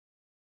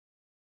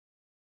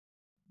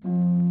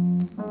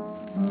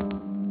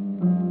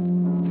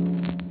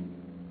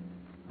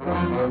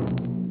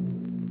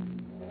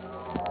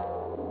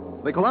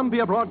the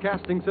Columbia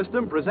Broadcasting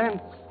System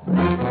presents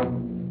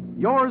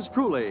yours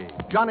truly,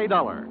 Johnny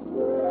Dollar.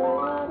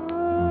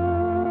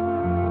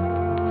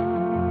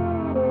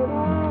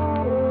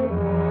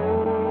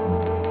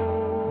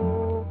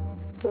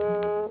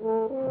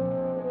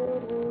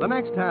 The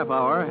next half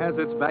hour has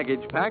its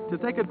baggage packed to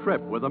take a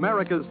trip with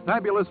America's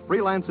fabulous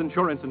freelance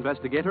insurance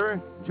investigator,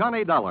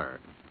 Johnny Dollar.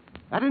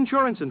 At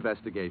insurance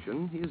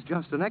investigation, he is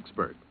just an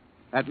expert.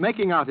 At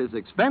making out his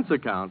expense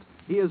account,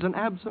 he is an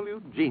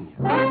absolute genius.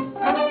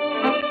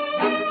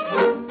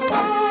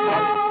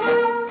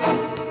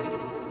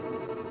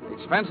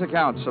 Expense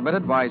account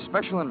submitted by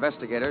Special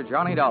Investigator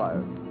Johnny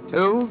Dollar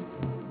to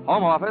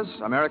Home Office,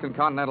 American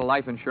Continental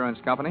Life Insurance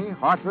Company,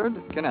 Hartford,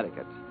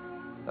 Connecticut.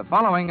 The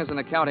following is an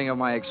accounting of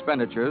my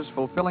expenditures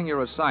fulfilling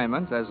your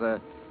assignment as a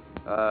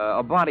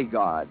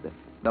bodyguard,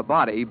 the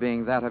body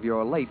being that of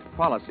your late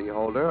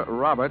policyholder,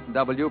 Robert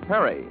W.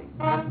 Perry.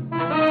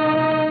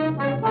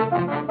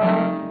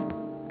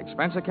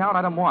 Expense account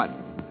item 1.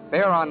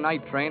 Fare on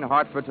night train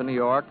Hartford to New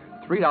York,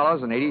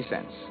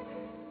 $3.80.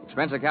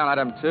 Expense account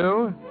item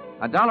 2.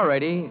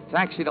 $1.80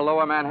 taxi to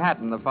Lower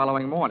Manhattan the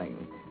following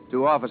morning.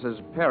 To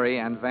offices Perry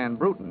and Van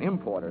Bruten,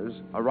 importers,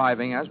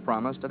 arriving as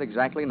promised at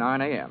exactly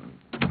 9 a.m.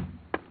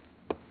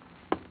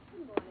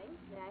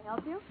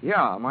 Help you?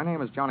 Yeah, my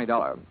name is Johnny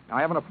Dollar. I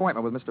have an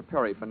appointment with Mr.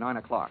 Perry for 9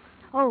 o'clock.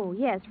 Oh,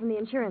 yes, from the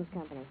insurance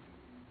company.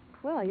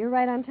 Well, you're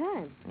right on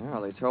time. Yeah,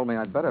 they told me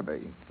I'd better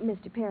be.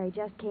 Mr. Perry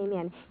just came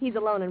in. He's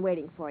alone and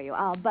waiting for you.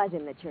 I'll buzz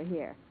him that you're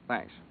here.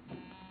 Thanks.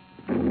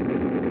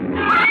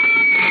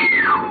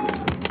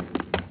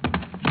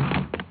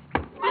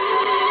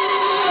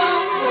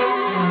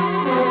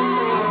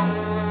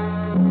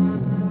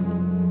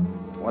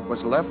 What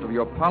was left of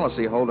your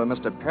policyholder,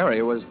 Mr.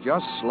 Perry, was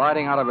just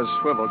sliding out of his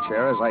swivel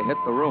chair as I hit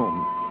the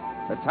room.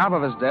 The top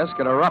of his desk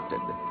had erupted,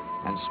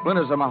 and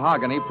splinters of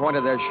mahogany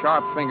pointed their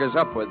sharp fingers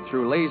upward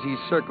through lazy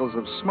circles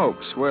of smoke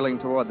swirling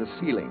toward the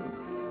ceiling.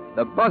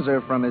 The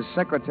buzzer from his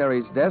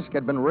secretary's desk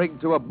had been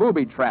rigged to a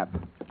booby trap.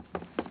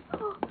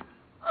 Oh,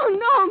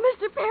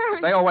 no, Mr. Perry.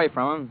 Stay away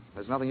from him.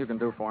 There's nothing you can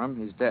do for him.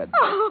 He's dead.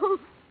 Oh,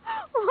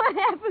 what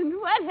happened?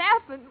 What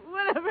happened?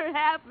 Whatever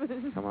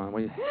happened? Come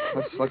on,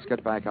 let's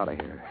get back out of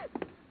here.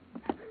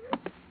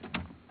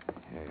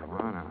 Here you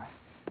are now.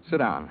 Sit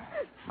down.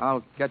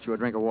 I'll get you a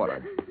drink of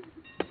water.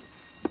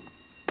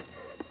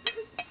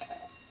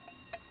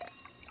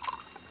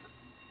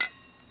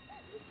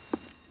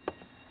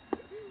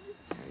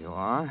 There you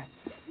are.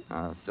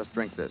 Now, just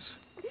drink this.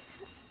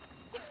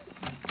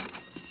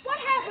 What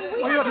happened?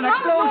 We had an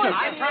explosion.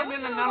 I turned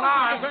in an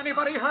alarm. Is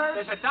anybody hurt?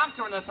 There's a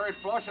doctor on the third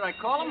floor. Should I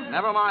call him?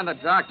 Never mind the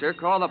doctor.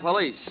 Call the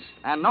police.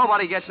 And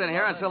nobody gets in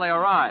here until they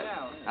arrive.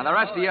 And the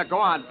rest of you, go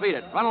on, beat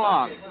it. Run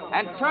along.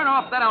 And turn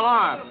off that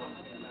alarm.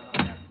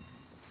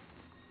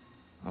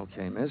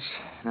 Okay, miss.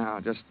 Now,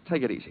 just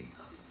take it easy.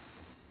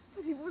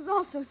 But it was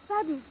all so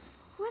sudden.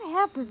 What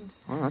happened?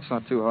 Well, that's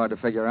not too hard to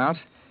figure out.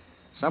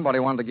 Somebody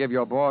wanted to give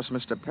your boss,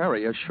 Mr.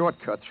 Perry, a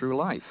shortcut through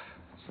life.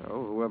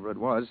 So, whoever it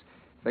was,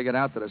 figured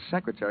out that a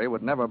secretary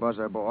would never buzz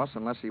her boss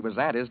unless he was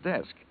at his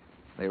desk.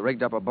 They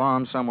rigged up a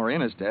bomb somewhere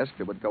in his desk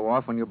that would go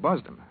off when you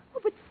buzzed him.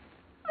 Oh, but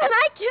then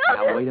I killed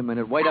him. Now,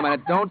 wait a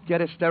minute. Don't get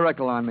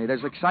hysterical on me.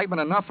 There's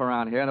excitement enough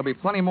around here, and there'll be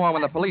plenty more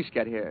when the police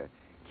get here.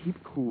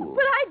 Keep cool.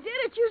 But I did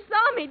it. You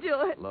saw me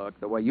do it. Look,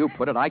 the way you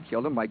put it, I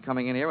killed him by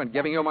coming in here and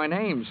giving you my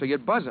name so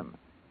you'd buzz him.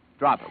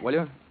 Drop it, will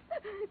you?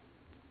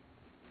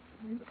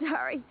 I'm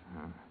sorry.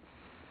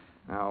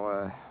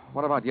 Now,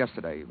 what about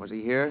yesterday? Was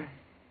he here?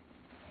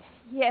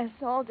 Yes,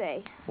 all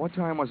day. What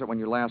time was it when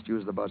you last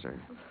used the buzzer?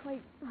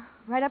 Like,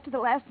 right up to the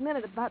last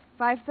minute, about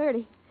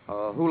 5:30.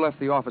 Who left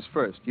the office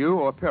first, you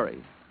or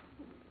Perry?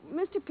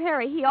 Mr.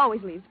 Perry, he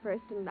always leaves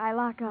first, and I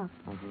lock up.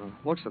 Well, from the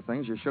looks of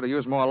things, you should have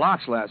used more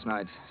locks last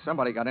night.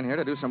 Somebody got in here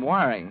to do some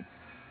wiring.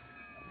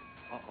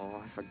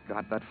 Uh-oh, I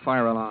forgot that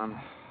fire alarm.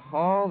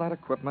 All that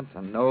equipment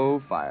and no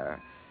fire.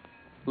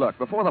 Look,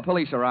 before the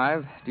police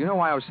arrive, do you know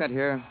why I was sent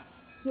here?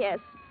 Yes.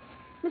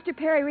 Mr.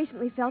 Perry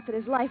recently felt that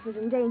his life was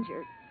in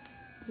danger.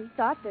 He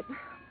thought that,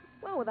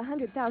 well, with a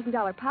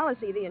 $100,000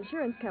 policy, the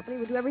insurance company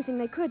would do everything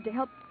they could to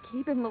help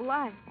keep him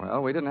alive.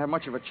 Well, we didn't have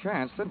much of a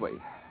chance, did we?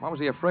 What was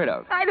he afraid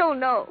of? I don't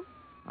know.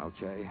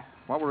 Okay.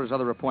 What were his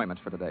other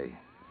appointments for today?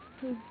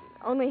 He's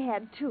only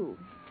had 2.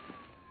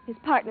 His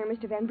partner,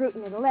 Mr. Van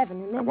Bruten, at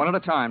 11, and then... One at a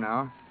time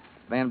now.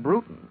 Van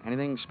Bruten.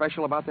 Anything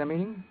special about their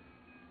meeting?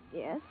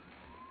 Yes.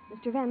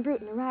 Mr. Van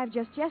Bruten arrived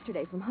just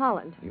yesterday from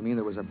Holland. You mean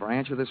there was a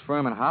branch of this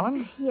firm in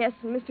Holland? Yes,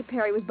 and Mr.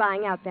 Perry was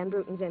buying out Van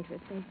Bruten's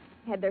interest. They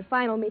had their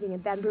final meeting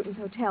at Van Bruten's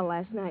hotel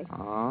last night.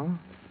 Oh?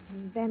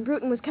 And Van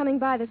Bruten was coming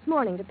by this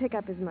morning to pick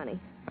up his money.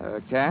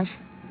 Cash?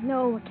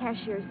 No, a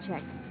cashier's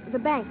check. The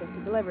bank was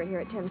to deliver here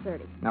at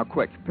 10:30. Now,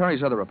 quick.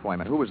 Perry's other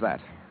appointment. Who was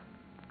that?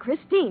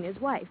 Christine,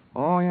 his wife.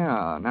 Oh,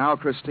 yeah. Now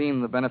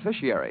Christine, the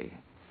beneficiary.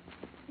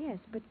 Yes,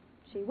 but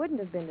she wouldn't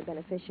have been the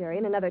beneficiary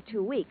in another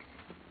 2 weeks.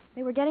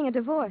 They were getting a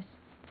divorce.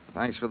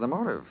 Thanks for the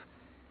motive.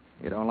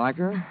 You don't like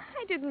her?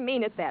 I didn't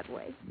mean it that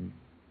way.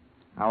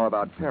 How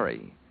about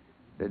Perry?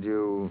 Did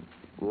you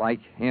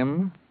like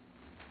him?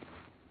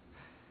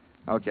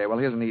 Okay, well,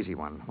 here's an easy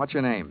one. What's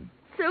your name?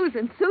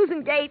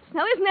 Susan Gates.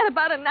 Now, isn't that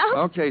about enough?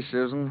 Okay,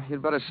 Susan,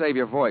 you'd better save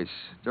your voice.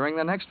 During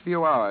the next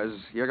few hours,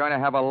 you're going to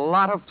have a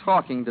lot of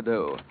talking to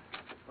do.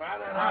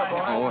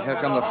 Oh, here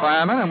come the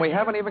firemen, and we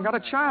haven't even got a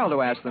child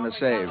to ask them to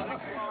save.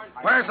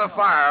 Where's the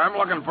fire? I'm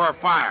looking for a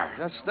fire.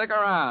 Just stick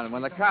around.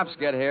 When the cops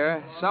get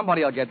here,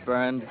 somebody will get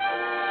burned.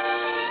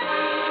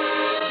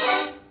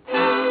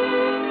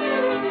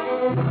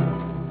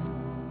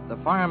 The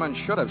firemen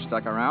should have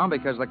stuck around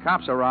because the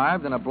cops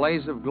arrived in a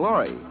blaze of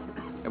glory.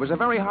 It was a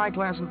very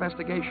high-class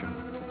investigation.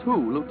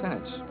 2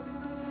 lieutenants.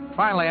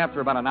 Finally,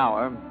 after about an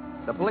hour,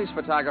 the police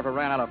photographer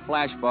ran out of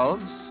flash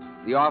bulbs,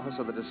 the office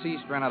of the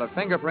deceased ran out of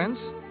fingerprints,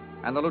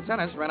 and the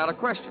lieutenants ran out of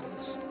questions.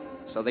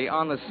 So the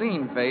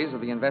on-the-scene phase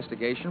of the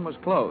investigation was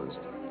closed.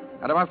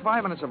 At about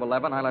 5 minutes of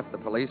 11, I left the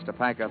police to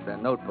pack up their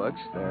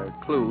notebooks, their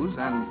clues,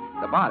 and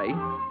the body,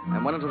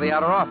 and went into the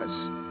outer office.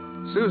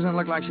 Susan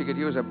looked like she could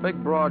use a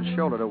big, broad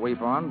shoulder to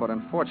weep on, but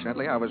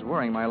unfortunately, I was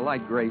wearing my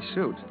light gray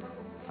suit.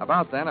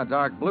 About then, a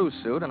dark blue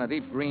suit and a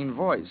deep green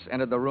voice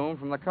entered the room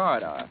from the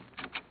corridor.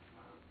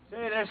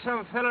 Say, there's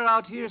some feller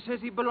out here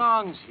says he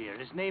belongs here.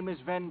 His name is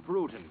Van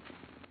Bruten.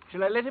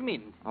 Shall I let him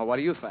in? Oh, what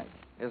do you think?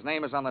 His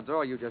name is on the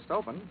door you just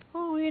opened.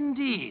 Oh,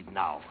 indeed,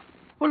 now.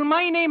 Well,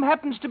 my name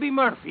happens to be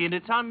Murphy, and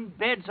it's on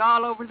beds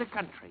all over the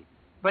country.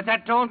 But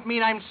that don't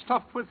mean I'm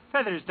stuffed with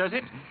feathers, does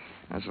it?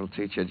 This'll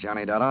teach you,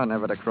 Johnny Dollar,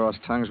 never to cross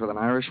tongues with an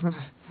Irishman.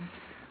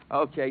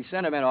 Okay,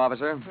 send him in,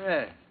 officer.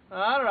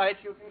 All right,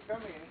 you can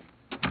come in.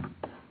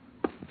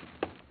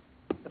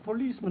 The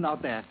policeman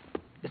out there.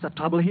 Is there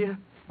trouble here?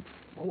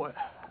 Oh,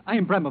 I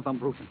am Bremer Van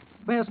Bruten.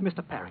 Where's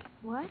Mr. Perry?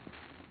 What?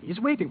 He's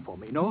waiting for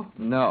me, no?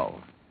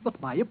 No.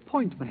 But my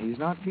appointment. He's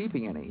not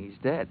keeping any. He's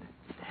dead.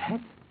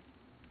 Dead?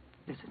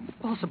 This is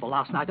impossible.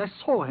 Last night I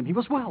saw him. He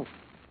was well.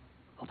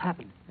 What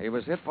happened? He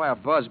was hit by a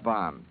buzz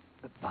bomb.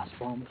 A buzz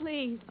bomb?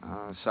 Please.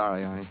 Oh,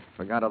 sorry. I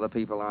forgot other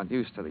people aren't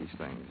used to these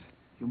things.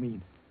 You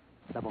mean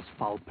that was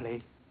foul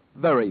play?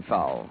 Very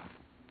foul.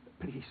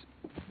 Please,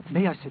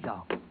 may I sit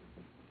down?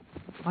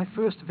 My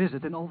first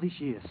visit in all these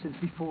years, since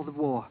before the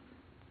war.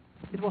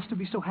 It was to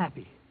be so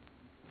happy.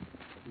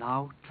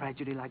 Now,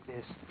 tragedy like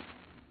this.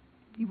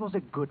 He was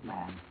a good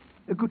man,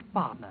 a good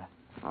partner.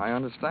 I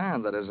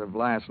understand that as of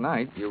last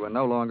night, you were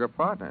no longer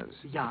partners.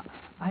 Yeah,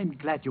 I'm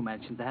glad you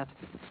mentioned that.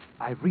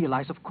 I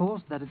realize, of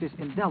course, that it is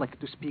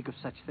indelicate to speak of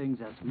such things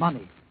as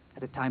money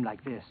at a time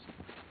like this.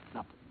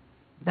 But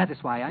that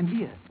is why I'm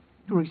here,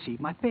 to receive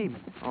my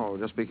payment. Oh,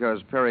 just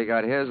because Perry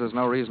got his, there's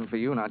no reason for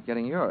you not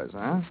getting yours,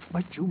 huh?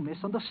 But you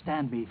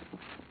misunderstand me.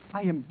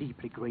 I am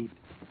deeply grieved.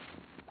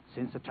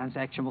 Since the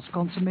transaction was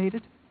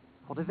consummated,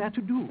 what is there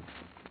to do?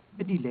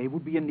 A delay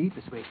would be a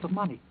needless waste of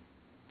money.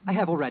 I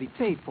have already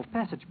paid for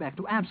passage back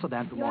to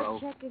Amsterdam tomorrow.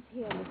 Your check is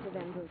here, Mr.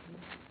 Van Bruten.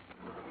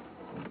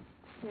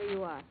 Here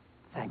you are.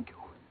 Thank you.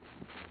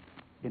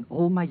 In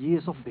all my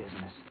years of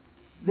business,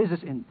 this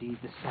is indeed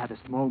the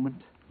saddest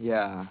moment.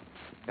 Yeah,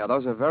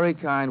 those are very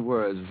kind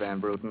words, Van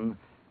Bruten,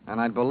 and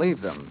I'd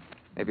believe them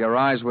if your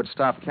eyes would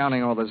stop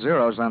counting all the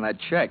zeros on that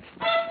check.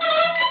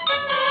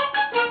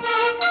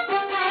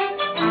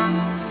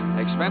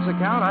 Expense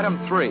account, item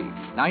 3,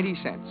 90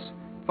 cents.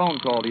 Phone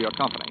call to your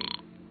company.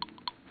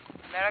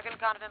 American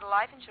Continental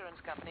Life Insurance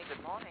Company,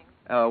 good morning.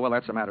 Oh, well,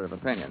 that's a matter of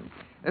opinion.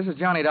 This is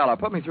Johnny Dollar.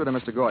 Put me through to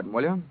Mr. Gordon,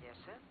 will you? Yes,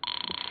 sir.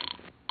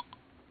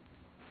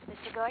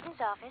 Mr. Gordon's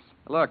office.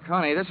 Look,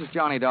 honey, this is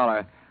Johnny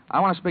Dollar. I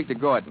want to speak to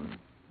Gordon.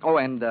 Oh,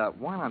 and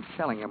while I'm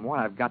telling him what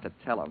I've got to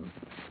tell him,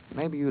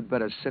 maybe you'd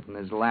better sit in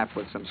his lap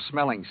with some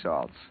smelling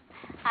salts.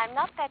 I'm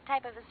not that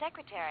type of a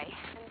secretary.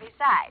 And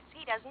besides,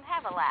 he doesn't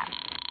have a lap.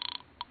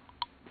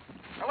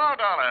 Hello,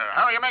 Dollar.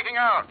 How are you making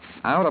out?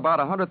 Out about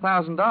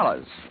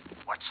 $100,000.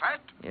 What's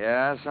that?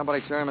 Yeah,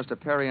 somebody turned Mr.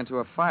 Perry into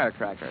a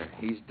firecracker.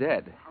 He's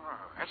dead. Oh,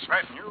 that's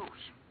bad news.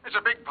 It's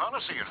a big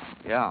policy, you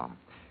know. Yeah.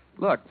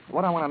 Look,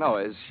 what I want to know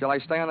is, shall I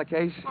stay on the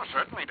case? Oh,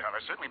 certainly, Dollar.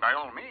 Certainly, by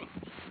all means.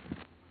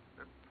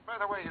 By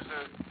the way, is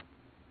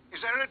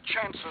there a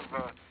chance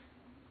of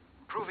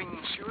proving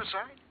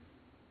suicide?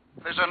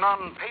 There's a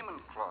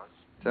non-payment clause.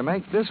 To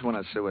make this one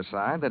a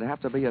suicide, there'd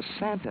have to be a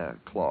Santa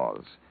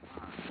clause.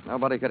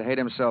 Nobody could hate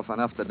himself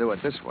enough to do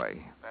it this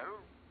way. Well,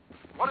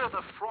 what are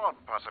the fraud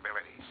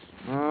possibilities?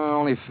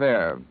 Only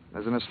fair.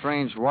 There's an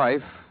estranged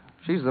wife.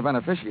 She's the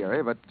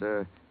beneficiary, but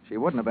she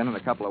wouldn't have been in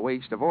a couple of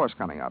weeks. Divorce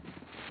coming up.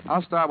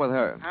 I'll start with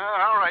her.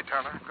 All right,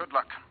 Dollar. Good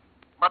luck.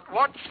 But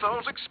watch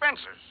those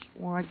expenses.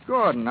 Why,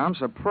 Gordon, I'm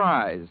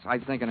surprised. I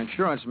think an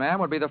insurance man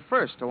would be the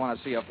first to want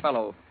to see a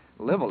fellow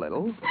live a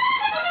little.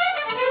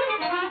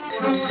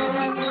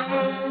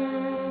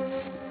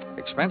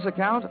 Expense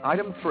account,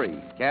 item 3.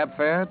 Cab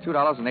fare,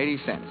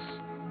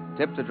 $2.80.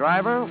 Tip to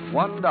driver,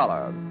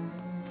 $1.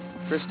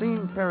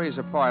 Christine Perry's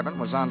apartment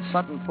was on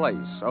Sutton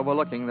Place,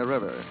 overlooking the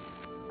river.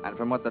 And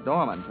from what the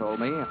doorman told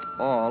me,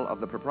 all of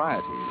the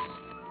proprieties.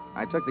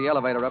 I took the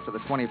elevator up to the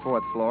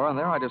 24th floor, and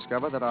there I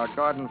discovered that our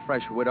garden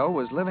fresh widow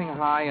was living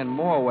high in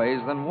more ways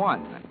than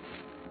one.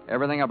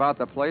 Everything about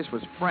the place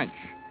was French.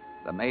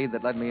 The maid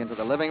that led me into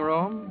the living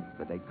room,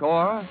 the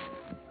decor,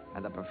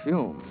 and the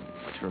perfume,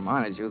 which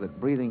reminded you that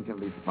breathing can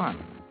be fun.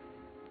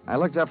 I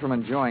looked up from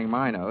enjoying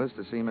my nose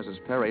to see Mrs.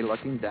 Perry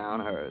looking down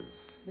hers.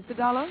 Mr.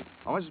 Dollar,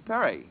 Oh, Mrs.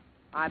 Perry.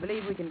 I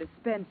believe we can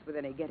dispense with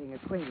any getting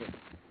acquainted.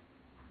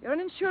 You're an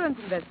insurance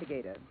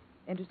investigator,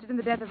 interested in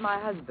the death of my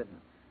husband.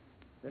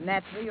 So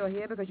naturally, you're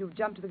here because you've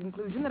jumped to the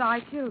conclusion that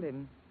I killed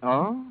him.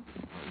 Oh?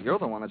 You're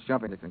the one that's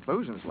jumping to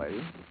conclusions,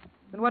 lady.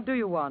 Then what do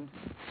you want?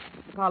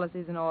 The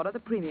policy's in order, the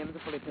premiums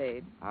are fully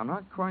paid. I'm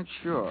not quite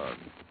sure.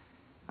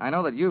 I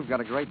know that you've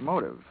got a great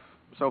motive.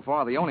 So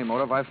far, the only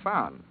motive I've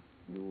found.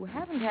 You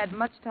haven't had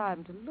much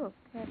time to look,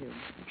 have you?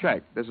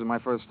 Check. This is my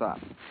first stop.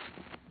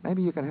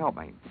 Maybe you can help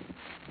me.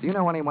 Do you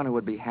know anyone who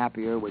would be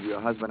happier with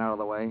your husband out of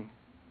the way?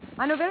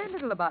 I know very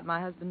little about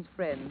my husband's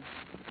friends,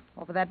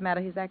 or for that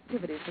matter, his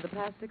activities for the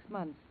past 6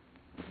 months.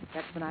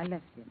 That's when I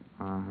left him.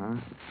 Uh-huh.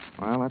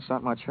 Well, that's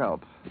not much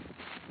help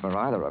for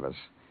either of us.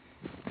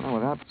 Well,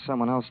 without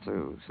someone else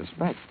to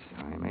suspect,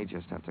 I may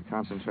just have to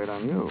concentrate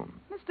on you.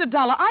 Mr.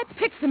 Dollar, I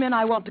picked the men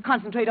I want to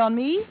concentrate on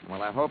me.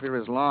 Well, I hope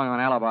you're as long on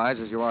alibis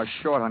as you are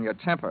short on your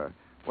temper.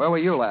 Where were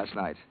you last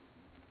night?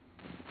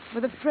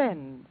 With a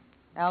friend,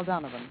 Al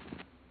Donovan.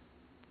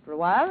 For a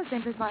while, the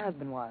same place my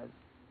husband was.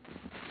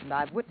 And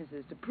I've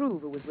witnesses to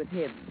prove who was with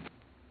him.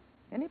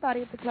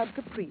 Anybody at the Club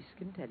Caprice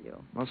can tell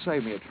you. Well,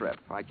 save me a trip.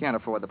 I can't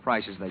afford the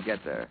prices they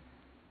get there.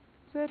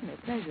 Certainly,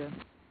 pleasure.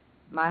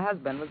 My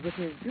husband was with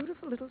his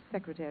beautiful little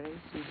secretary,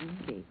 Susan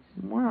Gates.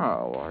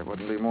 Well, I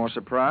wouldn't be more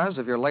surprised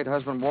if your late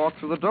husband walked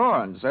through the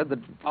door and said that...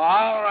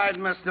 All right,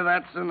 mister,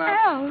 that's enough.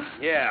 Al!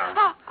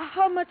 Yeah.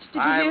 How much did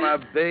you I'm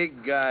give? a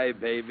big guy,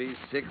 baby,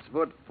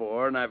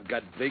 6'4", and I've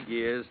got big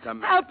ears to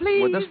match. Al,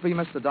 please. Would this be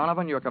Mr.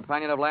 Donovan, your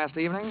companion of last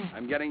evening?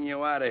 I'm getting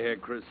you out of here,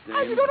 Christine.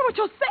 Al, you don't know what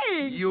you're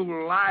saying.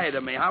 You lie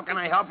to me. How can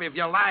I help you if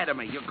you lie to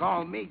me? You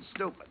call me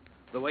stupid.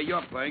 The way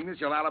you're playing this,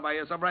 you'll alibi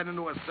yourself right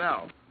into a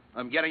cell.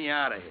 I'm getting you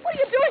out of here. What are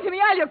you doing to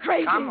me, Al? You're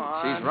crazy. Come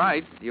on. She's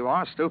right. You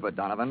are stupid,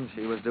 Donovan.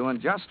 She was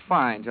doing just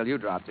fine till you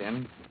dropped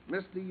in.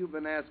 Mister, you've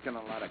been asking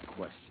a lot of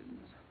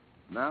questions.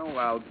 Now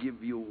I'll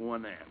give you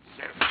one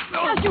answer.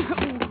 Al, you...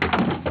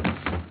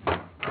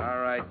 All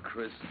right,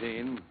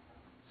 Christine.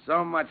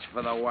 So much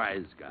for the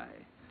wise guy.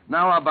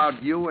 Now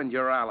about you and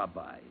your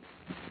alibi.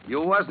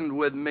 You wasn't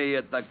with me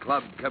at the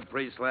Club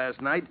Caprice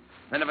last night,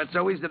 and if it's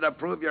so easy to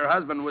prove your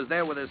husband was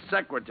there with his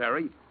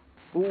secretary,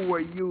 who were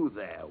you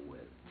there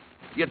with?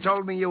 You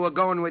told me you were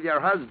going with your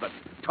husband,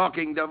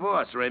 talking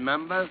divorce,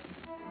 remember?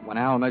 When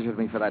Al measured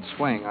me for that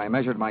swing, I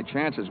measured my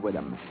chances with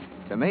him.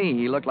 To me,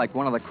 he looked like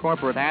one of the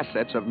corporate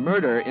assets of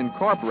Murder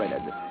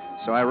Incorporated.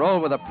 So I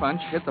rolled with a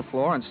punch, hit the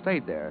floor, and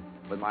stayed there,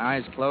 with my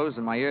eyes closed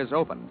and my ears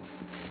opened.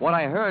 What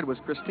I heard was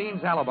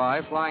Christine's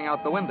alibi flying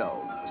out the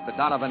window, Mr.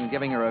 Donovan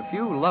giving her a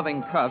few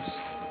loving cuffs,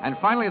 and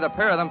finally the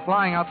pair of them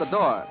flying out the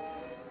door.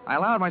 I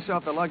allowed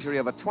myself the luxury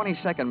of a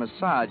 20-second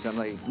massage on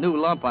the new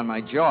lump on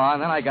my jaw,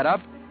 and then I got up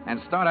and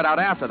started out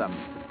after them.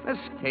 This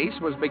case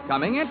was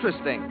becoming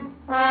interesting.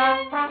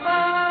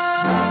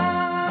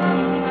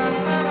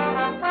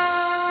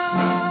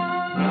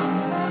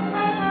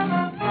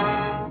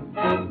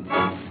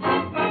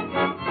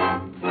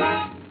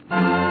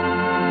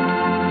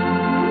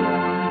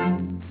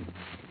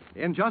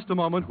 In just a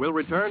moment, we'll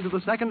return to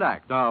the second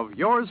act of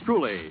Yours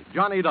Truly,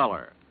 Johnny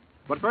Dollar.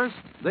 But first,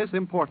 this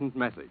important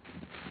message.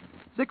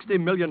 $60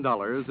 million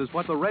is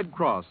what the Red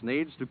Cross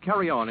needs to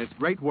carry on its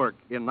great work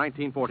in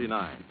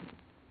 1949.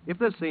 If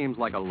this seems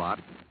like a lot,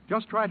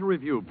 just try to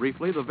review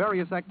briefly the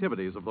various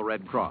activities of the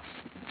Red Cross.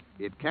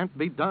 It can't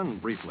be done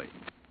briefly.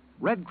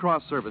 Red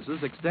Cross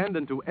services extend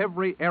into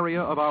every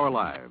area of our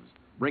lives,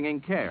 bringing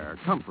care,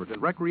 comfort,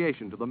 and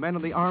recreation to the men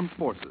of the armed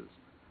forces,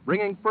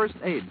 bringing first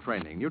aid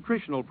training,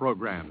 nutritional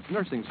programs,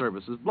 nursing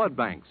services, blood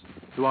banks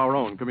to our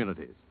own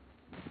communities.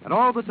 And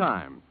all the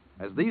time,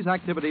 as these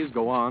activities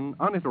go on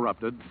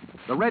uninterrupted,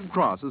 the Red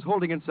Cross is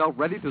holding itself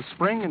ready to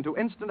spring into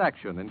instant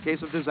action in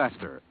case of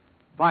disaster.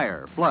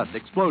 Fire, flood,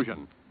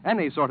 explosion,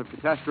 any sort of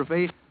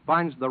catastrophe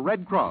finds the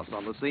Red Cross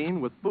on the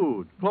scene with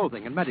food,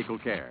 clothing, and medical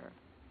care.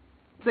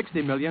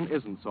 $60 million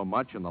isn't so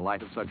much in the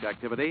light of such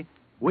activity.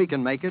 We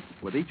can make it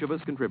with each of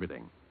us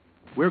contributing.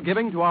 We're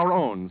giving to our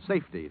own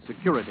safety,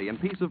 security, and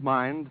peace of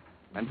mind,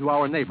 and to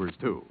our neighbors,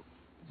 too.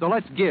 So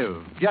let's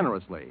give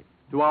generously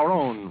to our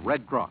own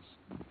Red Cross.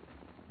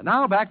 And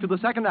now back to the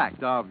second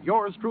act of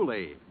Yours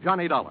Truly,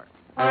 Johnny Dollar.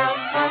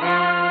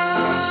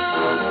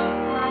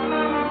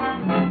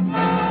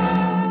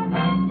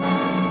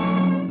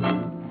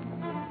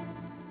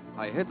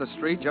 I hit the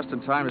street just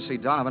in time to see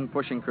Donovan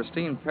pushing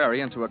Christine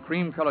Perry into a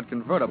cream-colored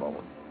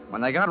convertible.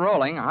 When they got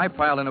rolling, I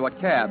piled into a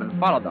cab and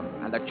followed them,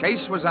 and the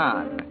chase was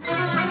on.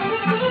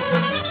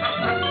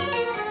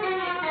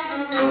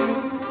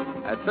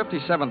 At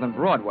 57th and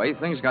Broadway,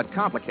 things got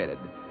complicated.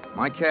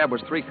 My cab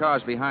was 3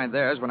 cars behind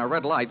theirs when a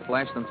red light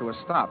flashed them to a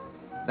stop.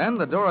 Then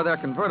the door of their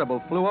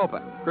convertible flew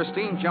open.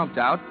 Christine jumped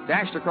out,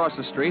 dashed across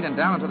the street, and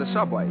down into the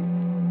subway.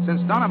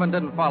 Since Donovan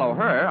didn't follow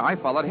her, I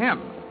followed him.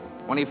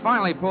 When he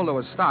finally pulled to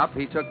a stop,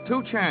 he took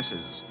 2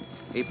 chances.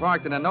 He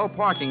parked in a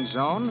no-parking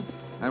zone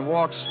and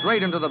walked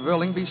straight into the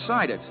building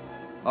beside it,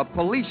 a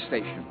police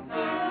station.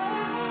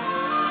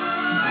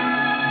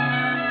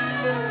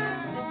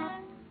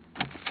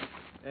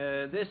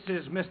 This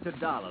is Mr.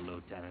 Dollar,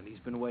 Lieutenant. He's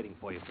been waiting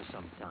for you for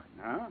some time.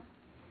 Huh?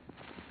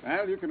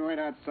 Well, you can wait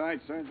outside,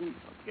 Sergeant.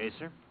 Okay,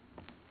 sir.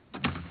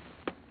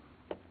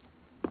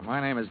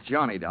 My name is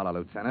Johnny Dollar,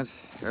 Lieutenant.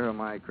 Here are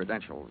my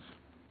credentials.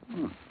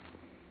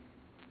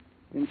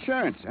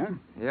 Insurance, huh?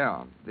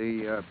 Yeah,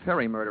 the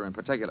Perry murder in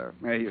particular.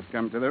 Well, you've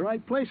come to the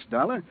right place,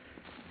 Dollar.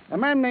 A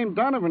man named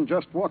Donovan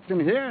just walked in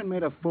here and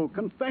made a full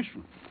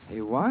confession.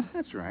 He what?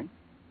 That's right.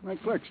 My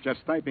clerk's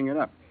just typing it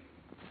up.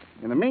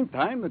 In the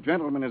meantime, the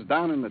gentleman is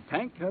down in the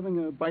tank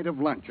having a bite of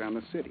lunch on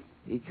the city.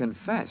 He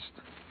confessed.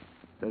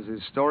 Does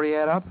his story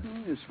add up?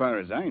 As far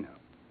as I know.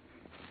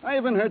 I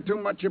haven't heard too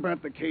much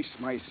about the case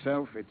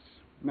myself. It's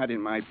not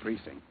in my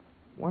precinct.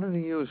 What did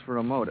he use for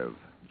a motive?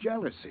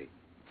 Jealousy.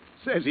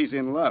 Says he's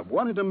in love.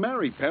 Wanted to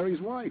marry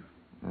Perry's wife.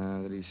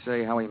 Did he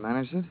say how he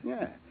managed it?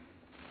 Yeah.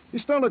 He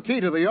stole a key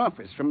to the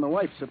office from the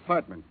wife's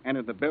apartment,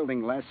 entered the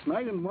building last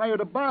night, and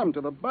wired a bomb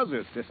to the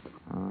buzzer system.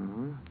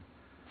 Uh-huh.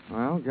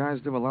 Well, guys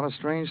do a lot of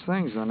strange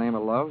things in the name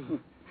of love.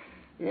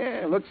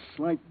 Yeah, looks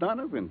like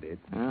Donovan did.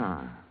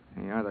 Yeah.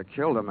 He either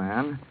killed a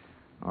man,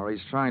 or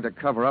he's trying to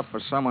cover up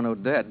for someone who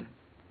did.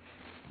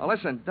 Now,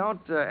 listen,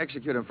 don't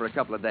execute him for a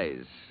couple of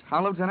days.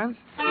 Huh, Lieutenant?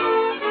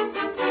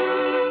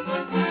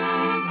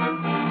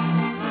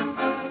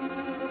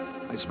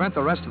 I spent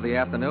the rest of the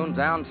afternoon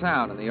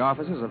downtown in the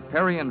offices of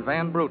Perry and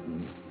Van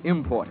Bruten,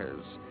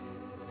 importers.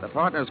 The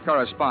partners'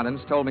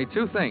 correspondents told me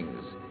two things.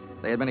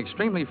 They had been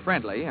extremely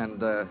friendly, and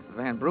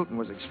Van Bruten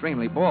was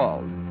extremely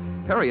bald.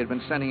 Perry had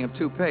been sending him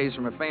toupees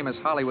from a famous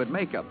Hollywood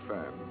makeup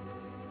firm.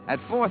 At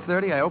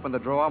 4:30, I opened the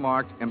drawer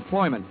marked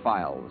Employment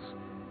Files.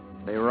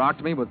 They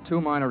rocked me with two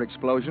minor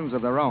explosions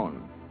of their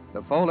own.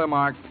 The folder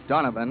marked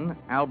Donovan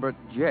Albert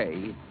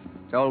J.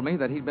 told me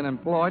that he'd been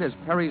employed as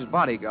Perry's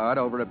bodyguard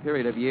over a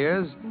period of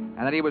years and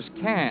that he was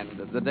canned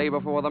the day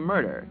before the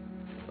murder.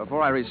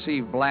 Before I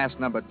received blast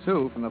number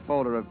 2 from the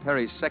folder of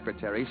Perry's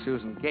secretary,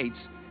 Susan Gates,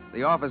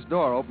 the office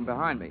door opened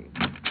behind me.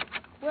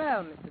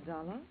 Well, Mr.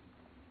 Dollar,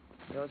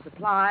 you're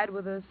supplied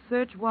with a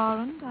search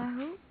warrant, I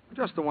hope?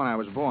 Just the one I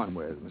was born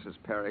with, Mrs.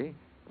 Perry.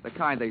 The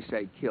kind they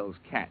say kills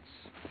cats.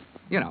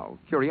 You know,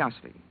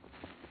 curiosity.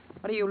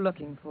 What are you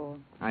looking for?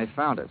 I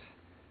found it.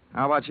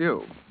 How about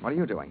you? What are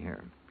you doing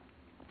here?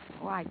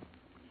 Oh,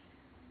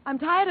 I'm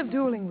tired of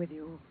dueling with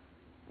you.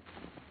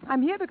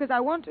 I'm here because I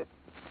want to...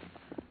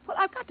 Well,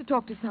 I've got to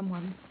talk to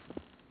someone.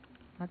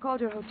 I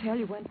called your hotel.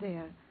 You went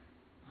there.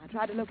 I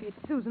tried to locate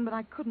Susan, but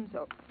I couldn't,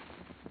 so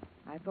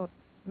I thought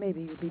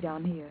maybe you'd be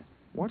down here.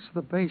 What's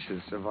the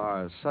basis of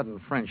our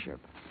sudden friendship?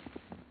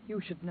 You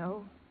should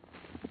know.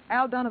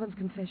 Al Donovan's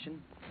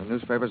confession. The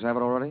newspapers have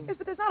it already? Yes,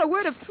 but there's not a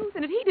word of truth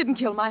in it. He didn't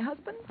kill my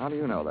husband. How do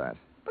you know that?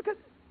 Because...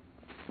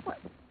 Why,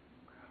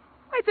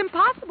 it's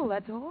impossible,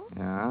 that's all.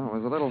 Yeah, it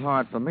was a little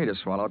hard for me to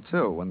swallow,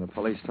 too, when the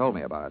police told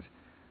me about it.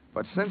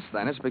 But since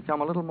then, it's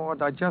become a little more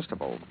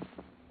digestible.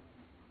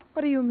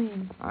 What do you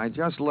mean? I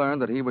just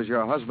learned that he was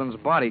your husband's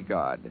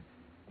bodyguard.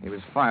 He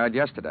was fired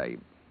yesterday.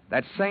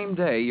 That same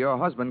day, your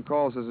husband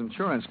calls his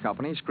insurance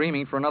company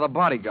screaming for another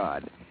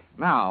bodyguard.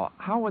 Now,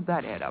 how would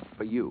that add up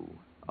for you?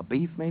 A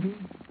beef, maybe?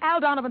 Al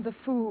Donovan's a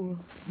fool.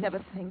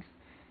 Never thinks.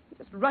 He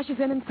just rushes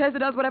in and says or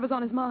does whatever's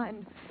on his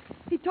mind.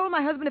 He told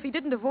my husband if he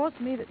didn't divorce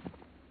me that...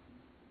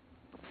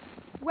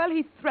 Well,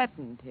 he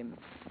threatened him.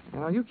 You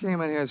know, you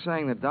came in here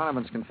saying that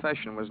Donovan's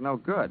confession was no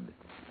good,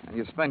 and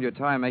you spend your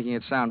time making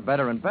it sound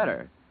better and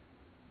better.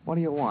 What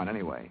do you want,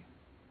 anyway?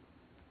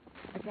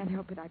 I can't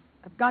help it.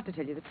 I've got to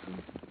tell you the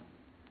truth.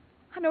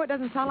 I know it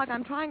doesn't sound like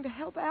I'm trying to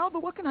help Al,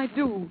 but what can I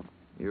do?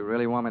 You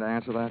really want me to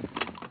answer that?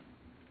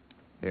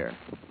 Here.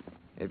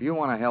 If you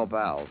want to help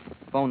Al,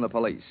 phone the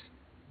police.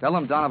 Tell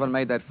them Donovan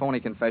made that phony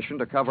confession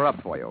to cover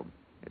up for you.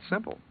 It's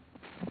simple.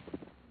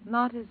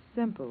 Not as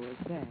simple as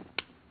that.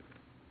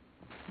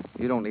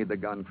 You don't need the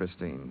gun,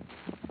 Christine.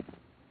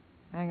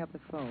 Hang up the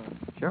phone.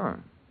 Sure.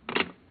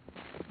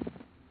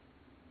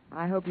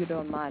 I hope you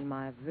don't mind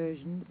my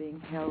aversion to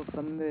being held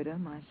for murder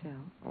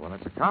myself. Well,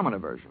 that's a common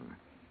aversion.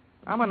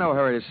 I'm in no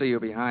hurry to see you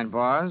behind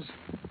bars.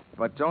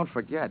 But don't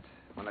forget,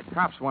 when the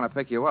cops want to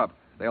pick you up,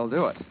 they'll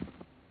do it.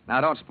 Now,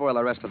 don't spoil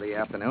the rest of the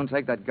afternoon.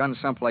 Take that gun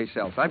someplace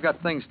else. I've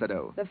got things to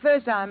do. The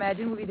first, I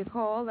imagine, will be the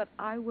call that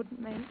I wouldn't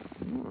make.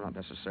 Not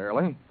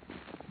necessarily.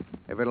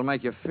 If it'll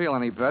make you feel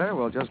any better,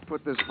 we'll just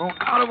put this phone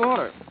out of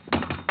order.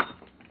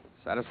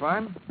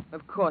 Satisfied?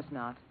 Of course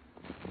not.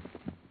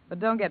 But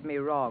don't get me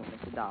wrong,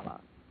 Mr. Dollar.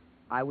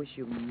 I wish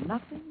you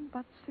nothing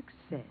but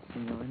success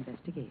in your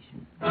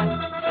investigation.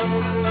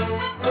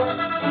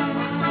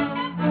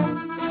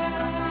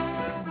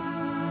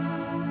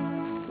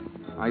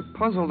 I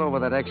puzzled over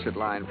that exit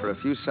line for a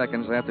few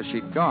seconds after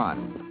she'd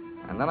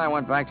gone, and then I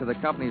went back to the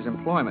company's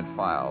employment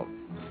file,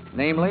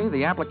 namely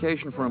the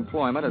application for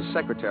employment as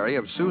secretary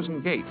of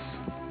Susan Gates.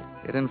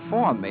 It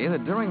informed me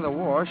that during the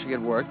war she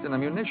had worked in a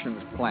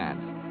munitions plant.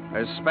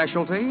 Her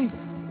specialty,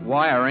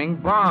 wiring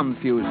bomb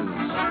fuses.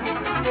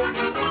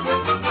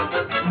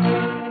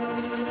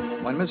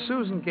 When Miss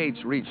Susan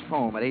Gates reached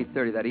home at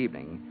 8:30 that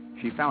evening,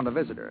 she found a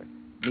visitor,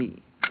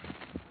 me.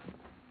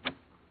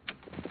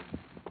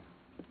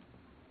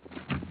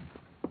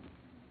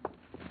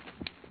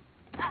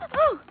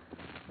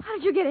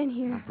 you get in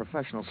here? A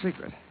professional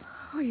secret.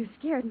 Oh, you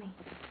scared me.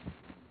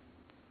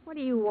 What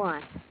do you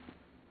want?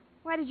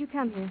 Why did you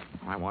come here?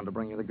 I wanted to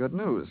bring you the good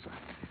news.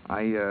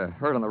 I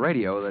heard on the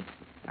radio that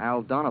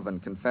Al Donovan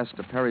confessed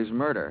to Perry's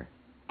murder.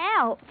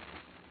 Al?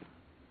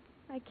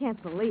 I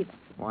can't believe it.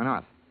 Why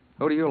not?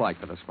 Who do you like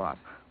for the spot?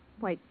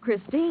 Why,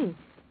 Christine.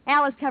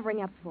 Al is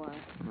covering up for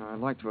her. I'd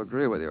like to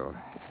agree with you.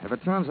 If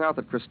it turns out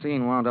that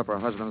Christine wound up her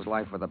husband's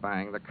life with a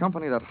bang, the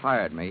company that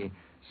hired me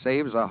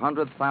saves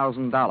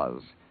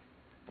 $100,000.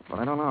 But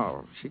I don't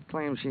know. She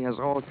claims she has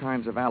all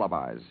kinds of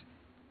alibis.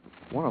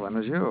 One of them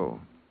is you.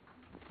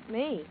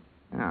 Me?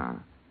 Yeah.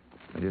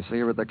 Did you see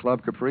her at the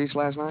Club Caprice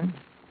last night?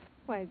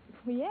 Why,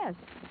 yes.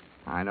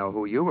 I know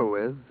who you were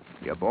with.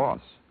 Your boss.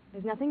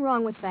 There's nothing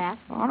wrong with that.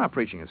 Oh, I'm not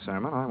preaching a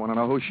sermon. I want to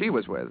know who she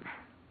was with.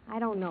 I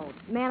don't know.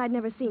 A man I'd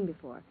never seen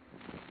before.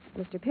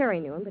 Mr. Perry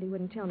knew him, but he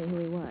wouldn't tell me who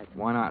he was.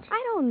 Why not?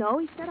 I don't know.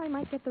 He said I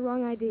might get the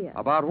wrong idea.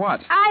 About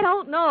what? I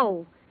don't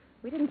know.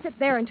 We didn't sit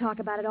there and talk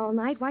about it all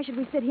night. Why should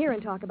we sit here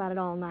and talk about it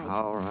all night?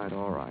 All right,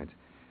 all right.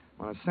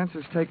 When a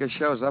census taker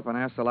shows up and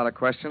asks a lot of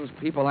questions,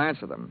 people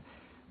answer them.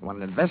 When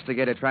an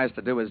investigator tries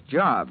to do his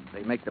job,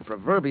 they make the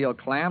proverbial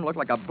clam look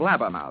like a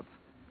blabbermouth.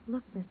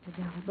 Look, Mr.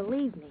 Dollar,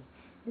 believe me,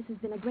 this has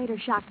been a greater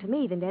shock to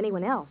me than to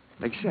anyone else.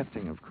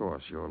 Excepting, of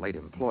course, your late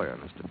employer,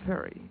 Mr.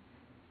 Perry.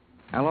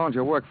 How long did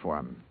you work for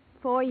him?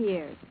 4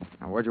 years.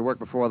 Now, where'd you work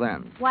before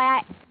then?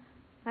 Why,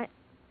 Oh.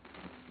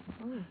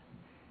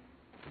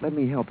 Let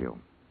me help you.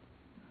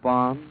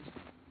 Bombs,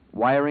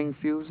 wiring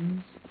fuses.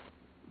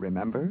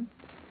 Remember?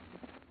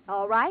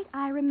 All right,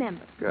 I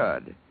remember.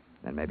 Good.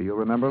 Then maybe you'll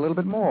remember a little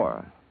bit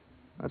more.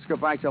 Let's go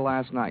back to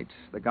last night.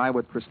 The guy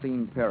with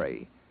Christine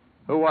Perry.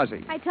 Who was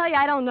he? I tell you,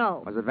 I don't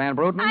know. Was it Van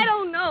Bruten? I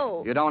don't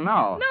know. You don't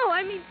know? No,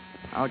 I mean...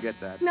 I'll get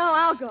that. No,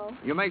 I'll go.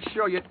 You make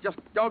sure you just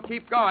don't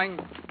keep going.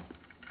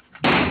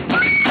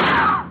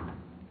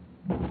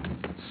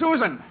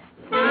 Susan!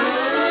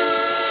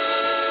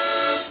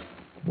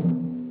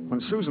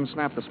 When Susan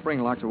snapped the spring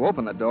lock to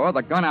open the door,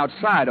 the gun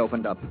outside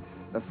opened up.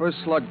 The first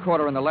slug caught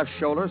her in the left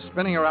shoulder,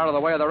 spinning her out of the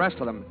way of the rest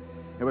of them.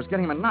 It was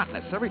getting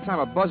monotonous. Every time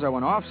a buzzer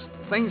went off,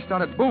 things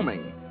started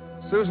booming.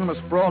 Susan was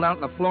sprawled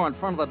out on the floor in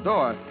front of the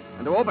door,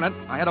 and to open it,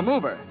 I had to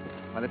move her.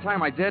 By the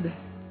time I did,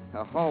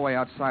 the hallway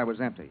outside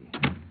was empty.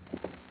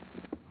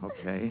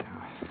 Okay.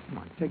 Come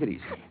on, take it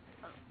easy.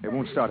 It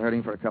won't start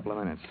hurting for a couple of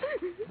minutes.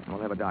 We'll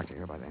have a doctor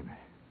here by then.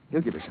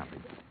 He'll give you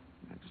something.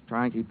 Now, just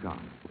try and keep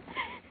calm.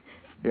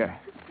 Here,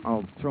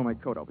 I'll throw my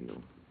coat over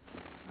you.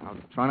 Now,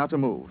 try not to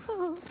move.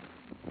 Oh.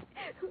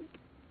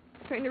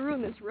 Trying to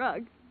ruin this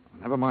rug.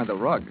 Never mind the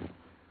rug.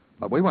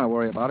 What we want to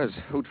worry about is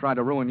who tried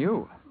to ruin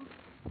you.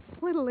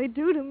 What'll they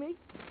do to me?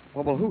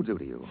 What will who do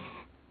to you?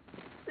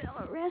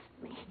 They'll arrest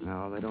me.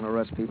 No, they don't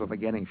arrest people for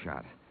getting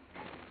shot.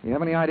 You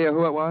have any idea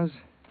who it was?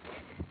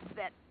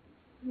 That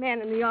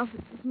man in the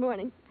office this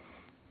morning.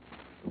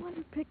 The one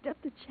who picked up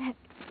the check.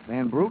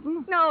 Van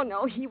Bruten?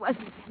 No, he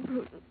wasn't Van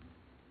Bruten.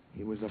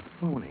 He was a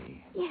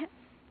phony. Yes.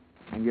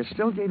 And you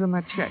still gave him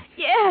that check?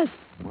 Yes.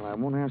 Well, I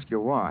won't ask you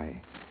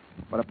why.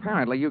 But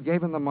apparently you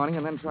gave him the money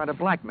and then tried to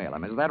blackmail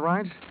him. Is that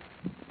right?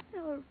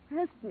 They'll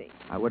arrest me.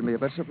 I wouldn't be a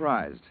bit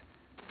surprised.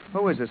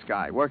 Who is this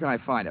guy? Where can I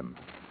find him?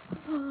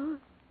 Oh,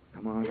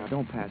 Come on, now,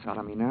 don't pass out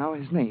on me now.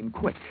 His name,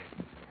 quick.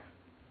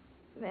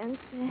 Van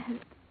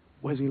Sant.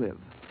 Where's he live?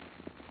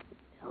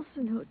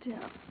 Nelson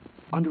Hotel.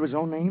 Under his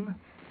own name?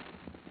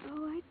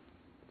 Oh, I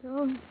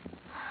don't.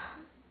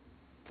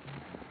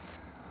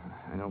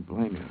 I don't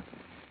blame you.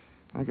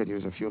 I could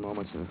use a few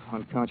moments of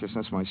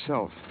unconsciousness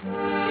myself.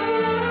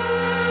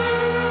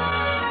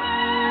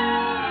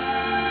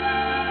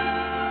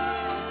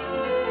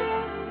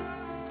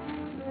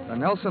 The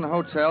Nelson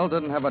Hotel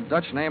didn't have a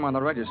Dutch name on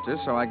the register,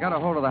 so I got a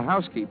hold of the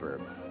housekeeper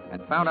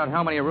and found out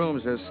how many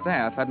rooms her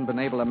staff hadn't been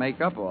able to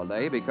make up all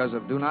day because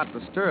of do not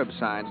disturb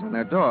signs on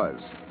their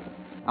doors.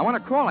 I went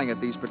a calling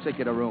at these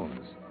particular rooms.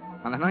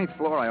 On the 9th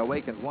floor, I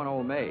awakened one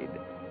old maid.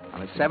 On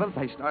the 7th,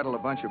 I startled a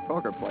bunch of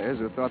poker players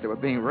who thought they were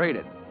being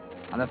raided.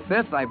 On the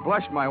 5th, I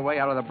blushed my way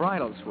out of the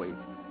bridal suite.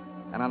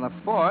 And on the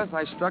 4th,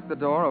 I struck the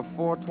door of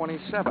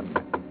 427.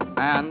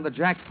 And the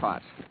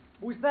jackpot.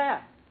 Who's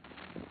there?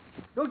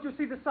 Don't you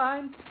see the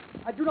sign?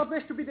 I do not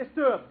wish to be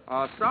disturbed.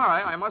 Oh,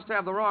 sorry, I must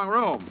have the wrong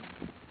room.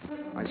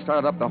 I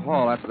started up the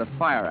hall after the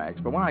fire axe,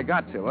 but when I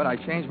got to it, I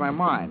changed my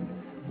mind.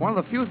 One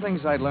of the few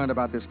things I'd learned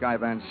about this guy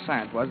Van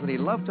Sant was that he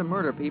loved to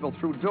murder people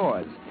through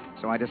doors,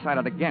 so I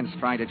decided against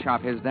trying to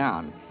chop his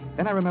down.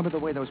 Then I remembered the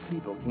way those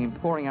people came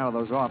pouring out of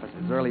those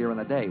offices earlier in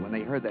the day when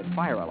they heard that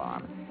fire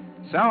alarm.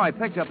 So I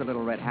picked up the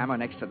little red hammer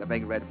next to the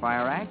big red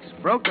fire axe,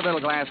 broke the little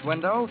glass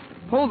window,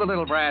 pulled the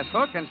little brass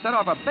hook, and set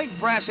off a big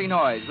brassy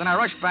noise. Then I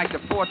rushed back to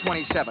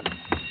 427.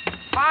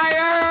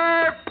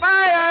 Fire!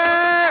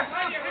 Fire!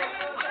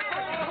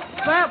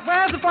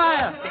 Where's the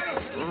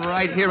fire?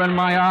 Right here in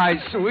my eyes,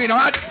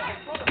 sweetheart.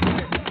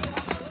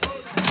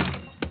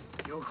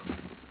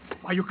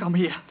 Why you come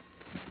here?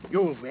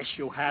 You wish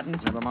you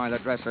hadn't. Never mind the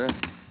dresser.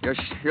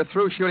 You're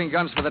through shooting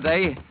guns for the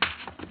day.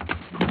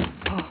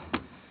 Oh,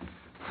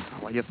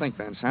 What do you think,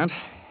 Van Sant?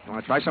 You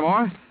want to try some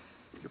more?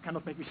 you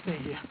cannot make me stay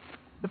here.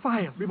 The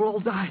fire. We will all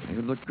die.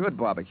 You look good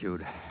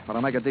barbecued, but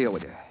I'll make a deal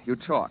with you. You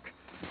talk.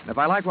 And if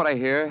I like what I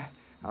hear,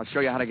 I'll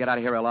show you how to get out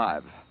of here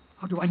alive.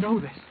 How do I know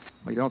this?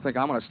 Well, you don't think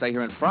I'm going to stay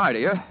here and fry, do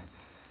you?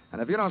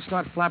 And if you don't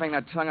start flapping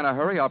that tongue in a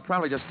hurry, I'll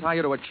probably just tie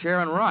you to a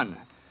chair and run.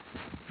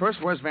 First,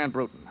 where's Van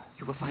Bruten?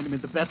 You will find him in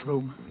the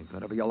bedroom. He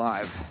better be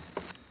alive.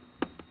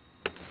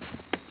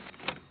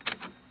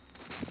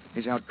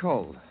 He's out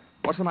cold.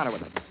 What's the matter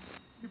with him?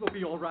 He will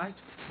be all right.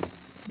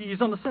 He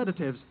is on the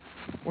sedatives.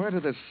 Where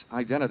did this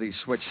identity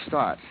switch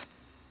start?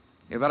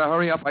 You better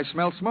hurry up. I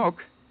smell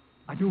smoke.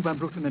 I knew Van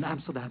Bruten in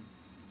Amsterdam.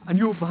 I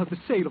knew about the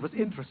sale of his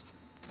interest.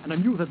 And I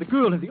knew that the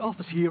girl in the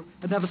office here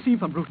had never seen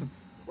Van Bruten.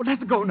 Well,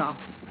 let's go now.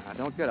 Now,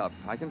 don't get up.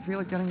 I can feel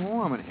it getting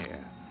warm in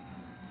here.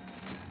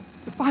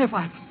 The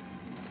firefighters.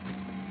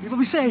 We will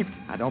be saved.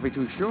 Now, don't be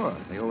too sure.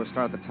 They always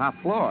start at the top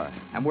floor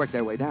and work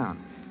their way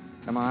down.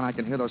 Come on, I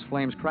can hear those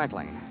flames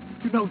crackling.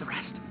 You know the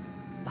rest.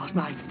 Last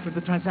night, when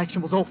the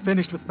transaction was all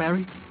finished with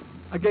Perry,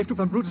 I gave to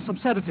Van Bruten some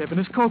sedative in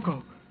his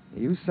cocoa.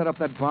 You set up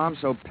that bomb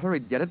so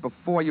Perry'd get it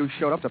before you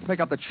showed up to pick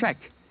up the check.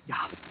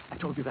 Yeah, I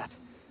told you that.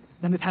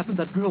 Then it happened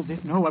that girl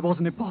didn't know I was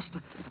an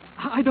imposter.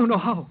 I don't know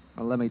how.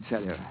 Well, let me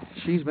tell you.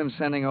 She's been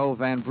sending old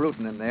Van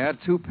Bruten in there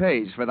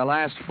toupees for the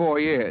last 4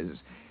 years.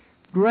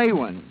 Gray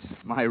ones,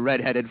 my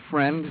red-headed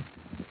friend.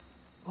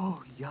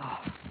 Oh, yeah.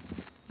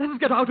 Let us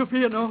get out of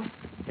here, no?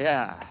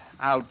 Yeah,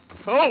 out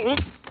cold.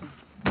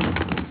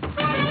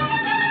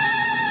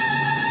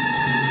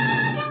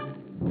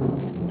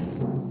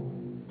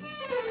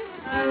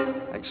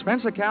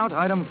 Expense account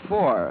item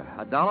 4,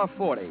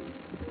 $1.40.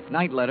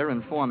 Night letter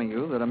informing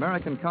you that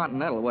American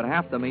Continental would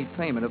have to meet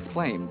payment of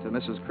claim to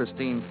Mrs.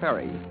 Christine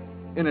Perry,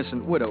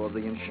 innocent widow of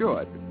the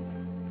insured.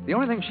 The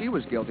only thing she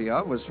was guilty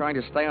of was trying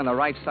to stay on the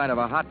right side of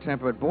a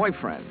hot-tempered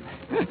boyfriend.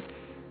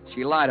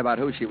 She lied about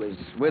who she was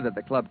with at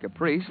the Club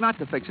Caprice, not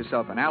to fix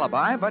herself an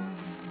alibi, but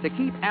to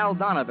keep Al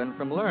Donovan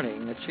from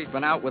learning that she'd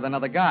been out with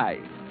another guy.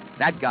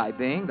 That guy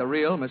being the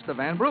real Mr.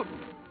 Van Bruten,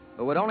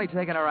 who had only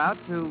taken her out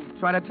to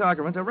try to talk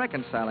her into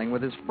reconciling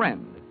with his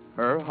friend,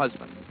 her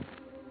husband.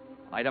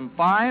 Item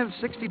 5,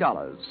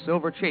 $60,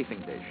 silver chafing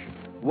dish.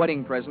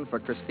 Wedding present for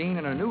Christine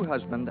and her new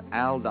husband,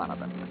 Al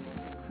Donovan.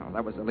 Well,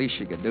 that was the least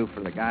she could do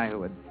for the guy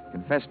who had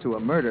confessed to a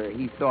murder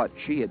he thought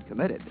she had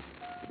committed.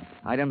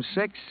 Item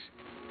 6,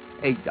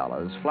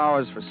 $8,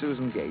 flowers for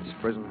Susan Gates,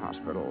 prison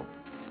hospital.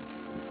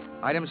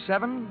 Item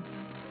 7,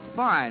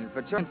 fine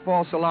for turning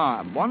false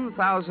alarm,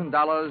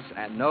 $1,000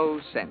 and no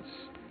cents.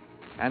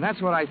 And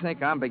that's what I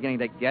think I'm beginning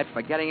to get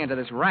for getting into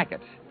this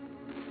racket.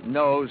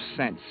 No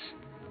sense.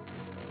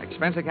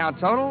 Expense account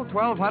total,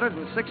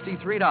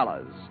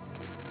 $1,263.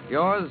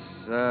 Yours,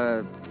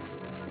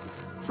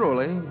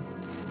 truly,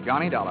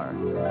 Johnny Dollar.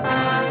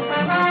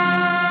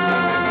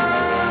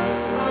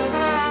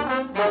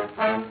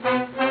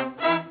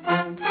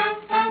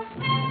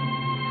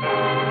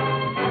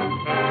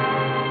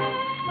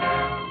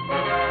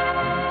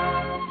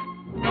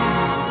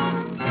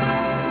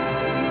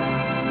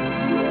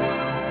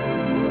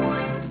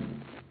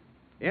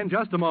 In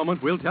just a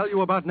moment, we'll tell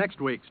you about next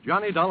week's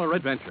Johnny Dollar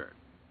adventure.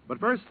 But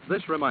first,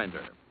 this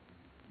reminder.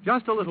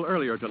 Just a little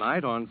earlier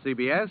tonight on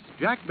CBS,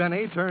 Jack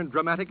Benny turned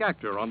dramatic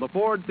actor on the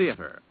Ford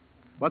Theater.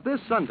 But this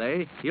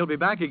Sunday, he'll be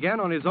back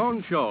again on his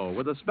own show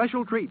with a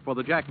special treat for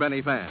the Jack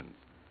Benny fans.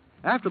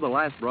 After the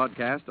last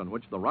broadcast on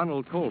which the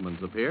Ronald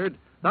Colemans appeared,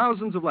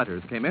 thousands of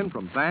letters came in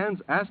from fans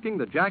asking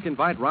that Jack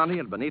invite Ronnie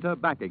and Benita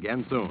back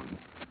again soon.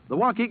 The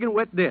Waukegan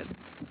Wit did,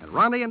 and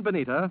Ronnie and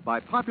Benita, by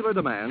popular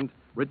demand,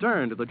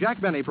 returned to the Jack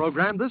Benny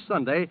program this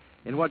Sunday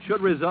in what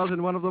should result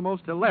in one of the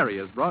most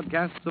hilarious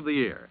broadcasts of the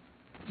year.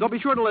 So be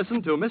sure to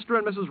listen to Mr.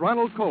 and Mrs.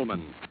 Ronald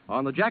Coleman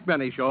on the Jack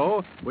Benny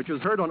Show, which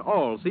is heard on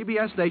all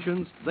CBS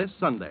stations this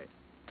Sunday.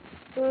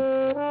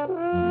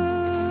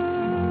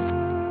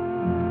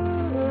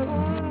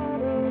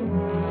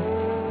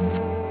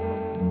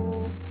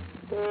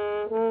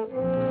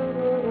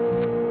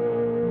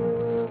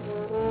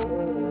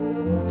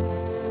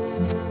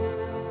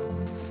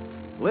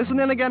 Listen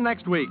in again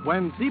next week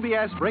when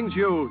CBS brings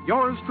you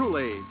Yours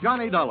Truly,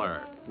 Johnny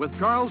Dollar, with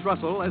Charles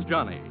Russell as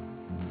Johnny.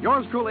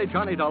 Yours Truly,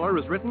 Johnny Dollar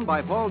is written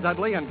by Paul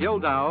Dudley and Gil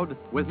Dowd,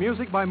 with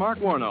music by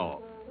Mark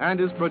Warnow, and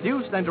is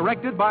produced and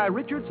directed by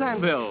Richard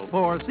Sanville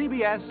for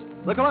CBS,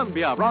 the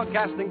Columbia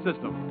Broadcasting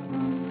System.